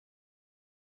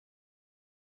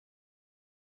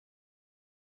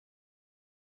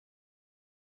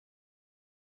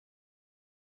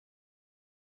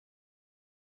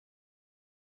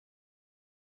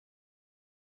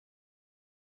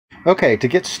Okay, to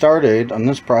get started on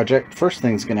this project, first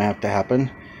thing's going to have to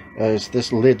happen is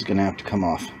this lid's going to have to come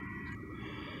off.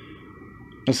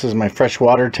 This is my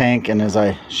freshwater tank, and as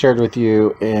I shared with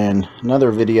you in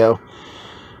another video,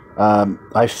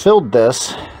 I filled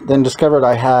this, then discovered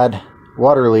I had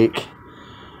water leak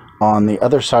on the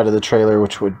other side of the trailer,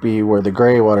 which would be where the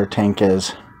gray water tank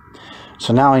is.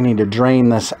 So now I need to drain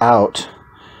this out,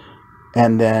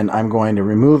 and then I'm going to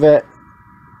remove it,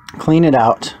 clean it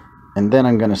out, and then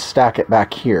I'm going to stack it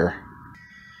back here.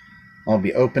 I'll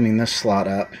be opening this slot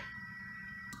up,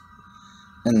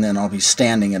 and then I'll be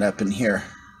standing it up in here.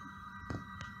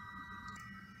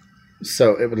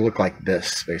 So it would look like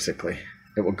this, basically.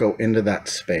 It will go into that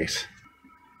space.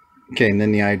 Okay, and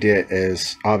then the idea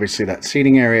is, obviously that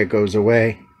seating area goes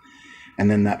away,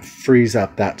 and then that frees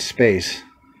up that space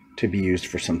to be used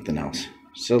for something else.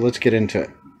 So let's get into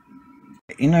it.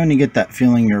 You know when you get that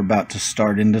feeling you're about to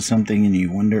start into something and you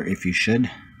wonder if you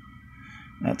should?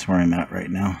 That's where I'm at right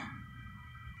now.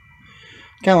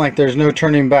 Kind of like there's no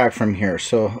turning back from here,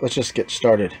 so let's just get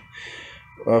started.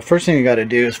 First thing you got to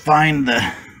do is find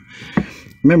the...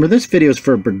 Remember, this video is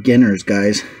for beginners,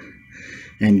 guys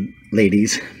and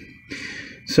ladies.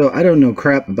 So I don't know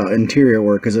crap about interior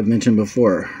work, as I've mentioned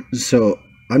before. So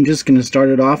I'm just going to start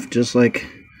it off just like...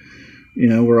 You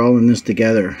know, we're all in this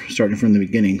together, starting from the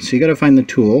beginning. So you got to find the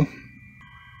tool.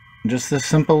 Just this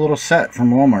simple little set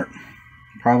from Walmart.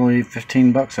 Probably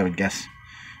 15 bucks, I would guess.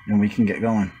 And we can get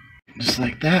going. Just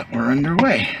like that, we're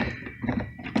underway.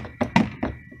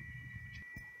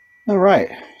 Alright,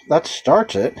 that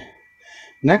starts it.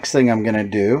 Next thing I'm going to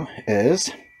do is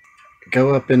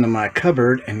go up into my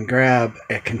cupboard and grab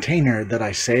a container that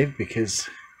I saved because,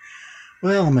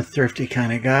 well, I'm a thrifty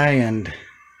kind of guy and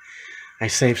I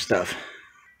save stuff.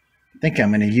 I think I'm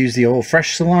going to use the old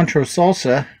fresh cilantro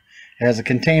salsa as a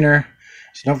container.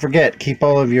 So don't forget, keep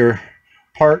all of your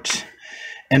parts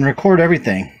and record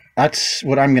everything. That's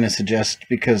what I'm going to suggest,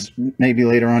 because maybe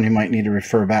later on you might need to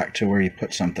refer back to where you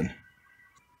put something.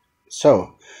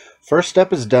 So, first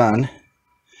step is done.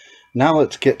 Now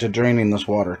let's get to draining this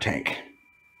water tank.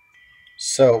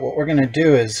 So what we're going to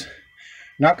do is,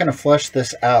 not going to flush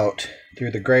this out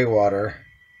through the gray water.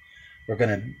 We're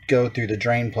going to go through the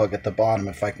drain plug at the bottom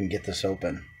if I can get this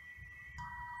open.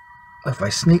 If I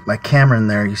sneak my camera in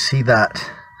there, you see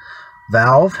that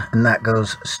valve, and that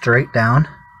goes straight down.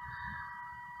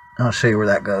 I'll show you where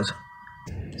that goes.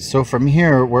 So from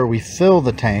here, where we fill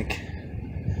the tank,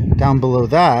 down below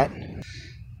that,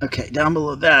 okay, down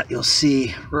below that, you'll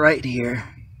see right here.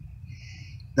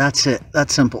 That's it.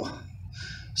 That's simple.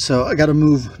 So I got to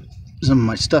move some of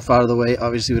my stuff out of the way.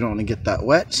 Obviously, we don't want to get that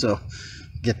wet, so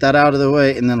get that out of the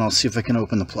way, and then I'll see if I can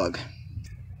open the plug.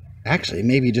 Actually,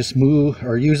 maybe just move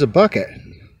or use a bucket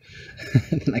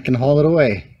and I can haul it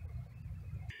away.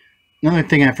 Another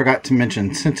thing I forgot to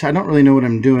mention, since I don't really know what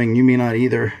I'm doing, you may not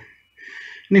either.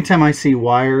 Anytime I see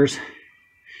wires,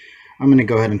 I'm going to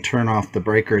go ahead and turn off the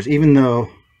breakers. Even though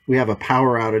we have a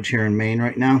power outage here in Maine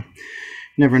right now,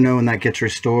 you never know when that gets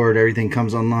restored, everything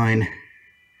comes online.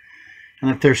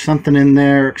 And if there's something in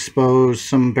there exposed,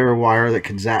 some bare wire that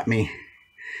could zap me,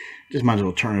 just might as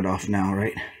well turn it off now,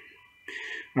 right?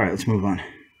 Alright, let's move on.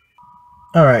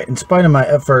 Alright, in spite of my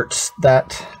efforts,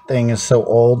 that thing is so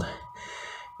old.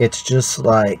 It's just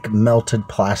like melted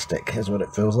plastic is what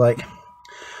it feels like.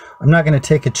 I'm not going to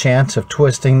take a chance of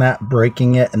twisting that,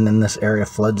 breaking it, and then this area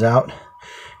floods out.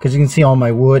 Because you can see all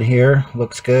my wood here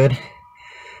looks good.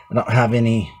 I don't have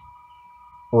any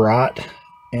rot.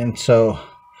 And so,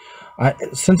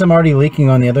 since I'm already leaking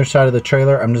on the other side of the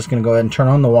trailer, I'm just going to go ahead and turn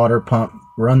on the water pump,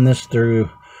 run this through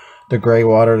the gray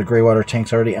water. The gray water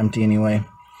tank's already empty anyway.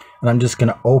 And I'm just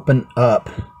going to open up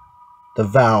the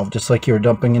valve, just like you were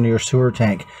dumping into your sewer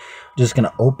tank. Just going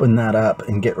to open that up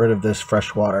and get rid of this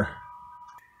fresh water.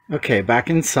 Okay, back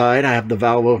inside, I have the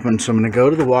valve open, so I'm going to go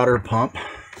to the water pump,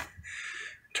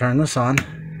 turn this on.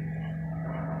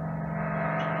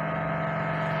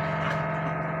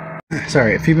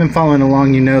 Sorry, if you've been following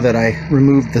along, you know that I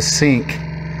removed the sink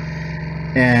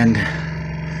and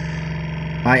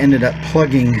I ended up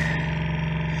plugging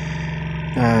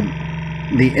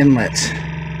the inlets.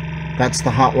 That's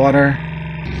the hot water,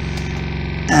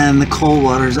 and the cold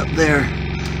water's up there.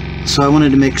 So I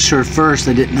wanted to make sure first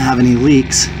I didn't have any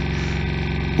leaks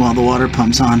while the water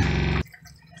pump's on.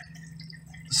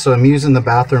 So I'm using the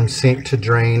bathroom sink to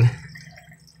drain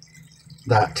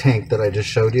that tank that I just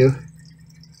showed you.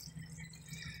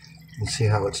 Let's see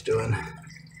how it's doing.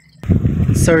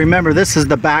 So remember, this is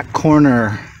the back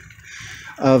corner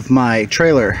of my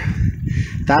trailer.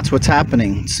 That's what's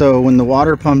happening. So when the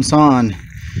water pumps on,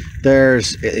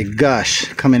 there's a gush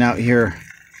coming out here,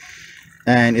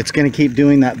 And it's going to keep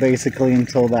doing that basically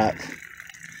until that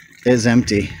is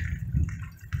empty.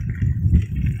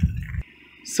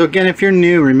 So again, if you're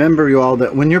new, remember you all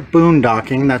that when you're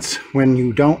boondocking, that's when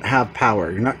you don't have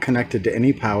power. You're not connected to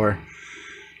any power.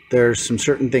 There's some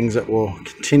certain things that will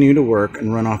continue to work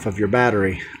and run off of your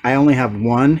battery. I only have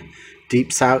one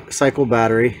deep cycle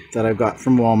battery that I've got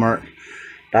from Walmart.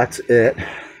 That's it.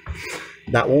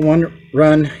 That will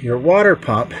run your water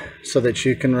pump so that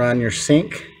you can run your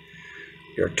sink,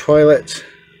 your toilet,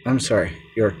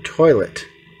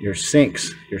 your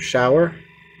sinks, your shower.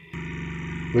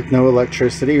 With no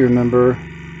electricity, remember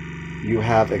you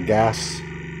have a gas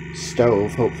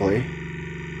stove, hopefully.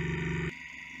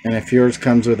 And if yours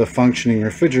comes with a functioning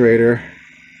refrigerator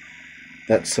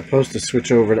that's supposed to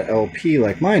switch over to LP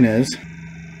like mine is,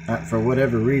 that for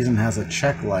whatever reason has a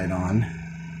check light on,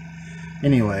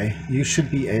 anyway, you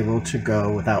should be able to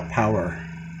go without power.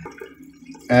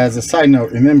 As a side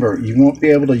note, remember, you won't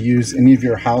be able to use any of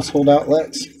your household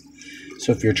outlets.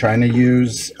 So if you're trying to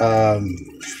use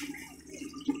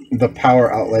the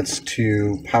power outlets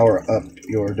to power up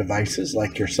your devices,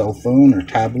 like your cell phone or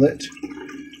tablet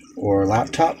or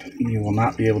laptop, you will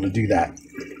not be able to do that.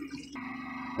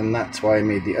 And that's why I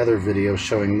made the other video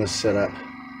showing this setup.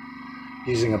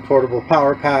 Using a portable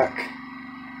power pack,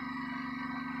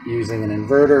 using an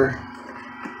inverter.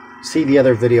 See the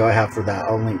other video I have for that,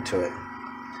 I'll link to it.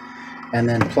 And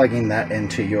then plugging that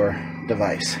into your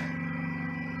device.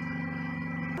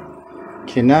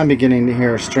 Okay, now I'm beginning to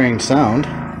hear a strange sound.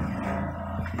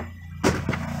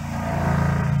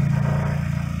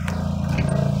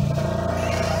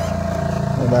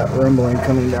 That rumbling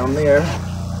coming down there.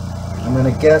 I'm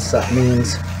gonna guess that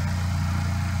means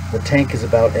the tank is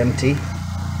about empty.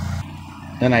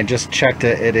 And I just checked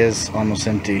it, it is almost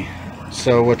empty.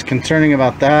 So what's concerning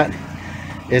about that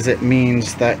is it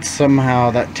means that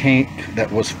somehow that tank that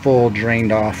was full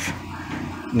drained off.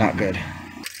 Not good.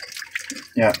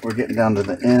 Yeah, we're getting down to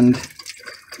the end.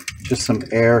 Just some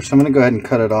air, so I'm gonna go ahead and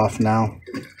cut it off now.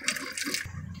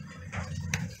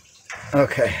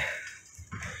 Okay.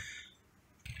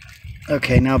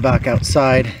 Okay, now back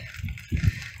outside.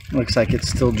 Looks like it's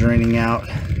still draining out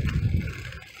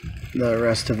the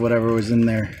rest of whatever was in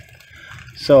there.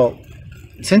 So,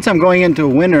 since I'm going into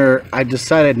winter, I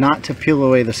decided not to peel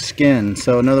away the skin.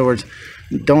 So, in other words,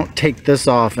 don't take this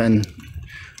off and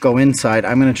go inside.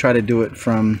 I'm going to try to do it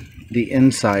from the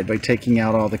inside by taking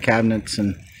out all the cabinets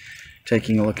and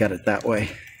taking a look at it that way.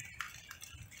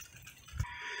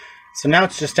 So now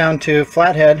it's just down to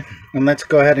flathead, and let's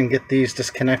go ahead and get these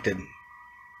disconnected.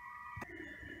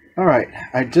 Alright,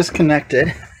 I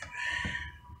disconnected.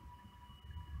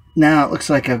 Now it looks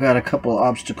like I've got a couple of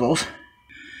obstacles.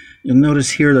 You'll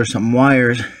notice here there's some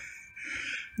wires,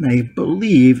 and I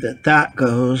believe that that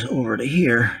goes over to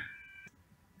here.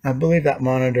 I believe that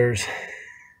monitors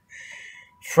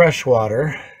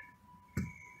Freshwater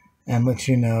and lets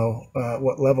you know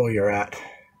what level you're at.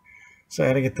 So I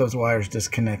had to get those wires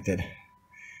disconnected.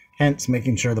 Hence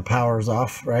making sure the power is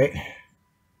off, right?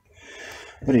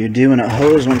 What do you do when a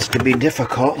hose wants to be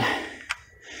difficult?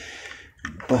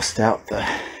 Bust out the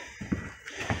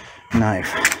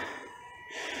knife.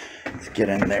 Let's get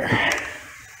in there.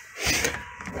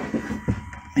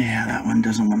 Yeah, that one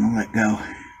doesn't want to let go.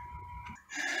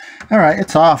 Alright,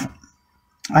 it's off.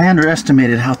 I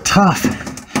underestimated how tough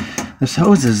this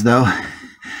hose is, though.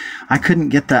 I couldn't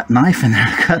get that knife in there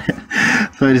to cut it.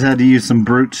 So I just had to use some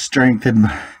brute strength and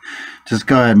just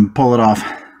go ahead and pull it off.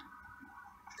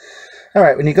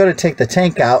 Alright, when you go to take the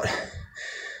tank out,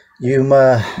 you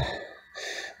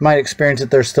might experience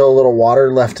that there's still a little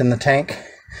water left in the tank.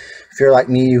 If you're like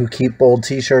me, you keep old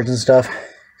t-shirts and stuff,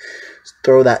 just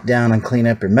throw that down and clean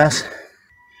up your mess.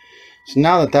 So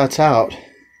now that that's out,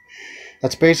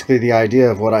 that's basically the idea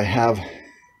of what I have,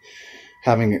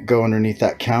 having it go underneath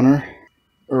that counter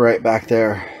right back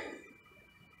there.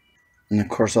 And of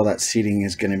course all that seating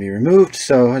is going to be removed,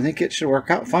 so I think it should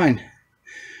work out fine.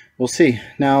 We'll see.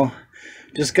 Now,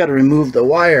 just got to remove the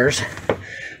wires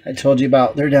I told you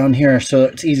about. They're down here, so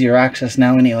it's easier access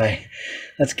now anyway.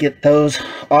 Let's get those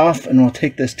off and we'll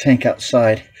take this tank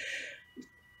outside.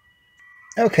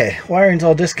 Okay, wiring's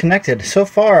all disconnected. So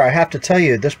far, I have to tell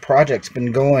you, this project's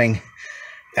been going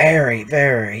very,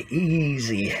 very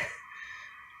easy.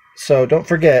 So don't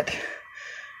forget,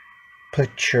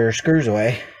 put your screws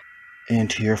away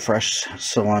into your fresh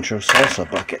cilantro salsa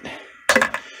bucket.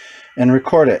 And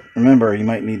record it. Remember, you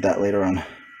might need that later on.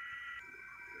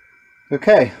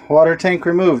 Okay, water tank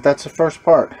removed. That's the first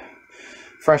part.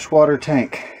 Freshwater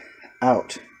tank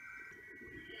out.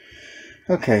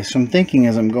 Okay, so I'm thinking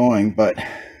as I'm going, but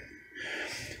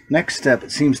next step,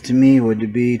 it seems to me,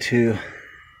 would be to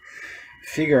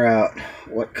figure out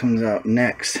what comes out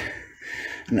next.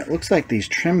 And it looks like these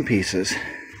trim pieces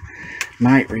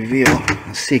might reveal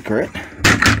a secret.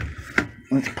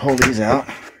 Let's pull these out.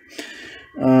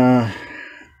 No,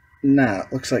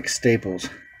 it looks like staples.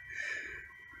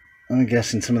 I'm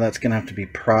guessing some of that's going to have to be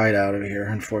pried out of here,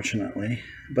 unfortunately,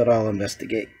 but I'll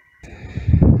investigate.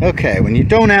 Okay, when you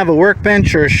don't have a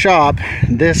workbench or a shop,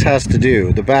 this has to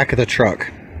do. The back of the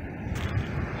truck.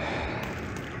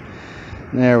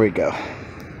 There we go.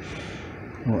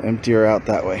 We'll empty her out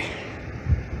that way.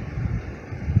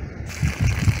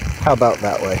 How about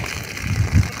that way?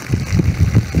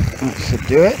 That should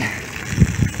do it.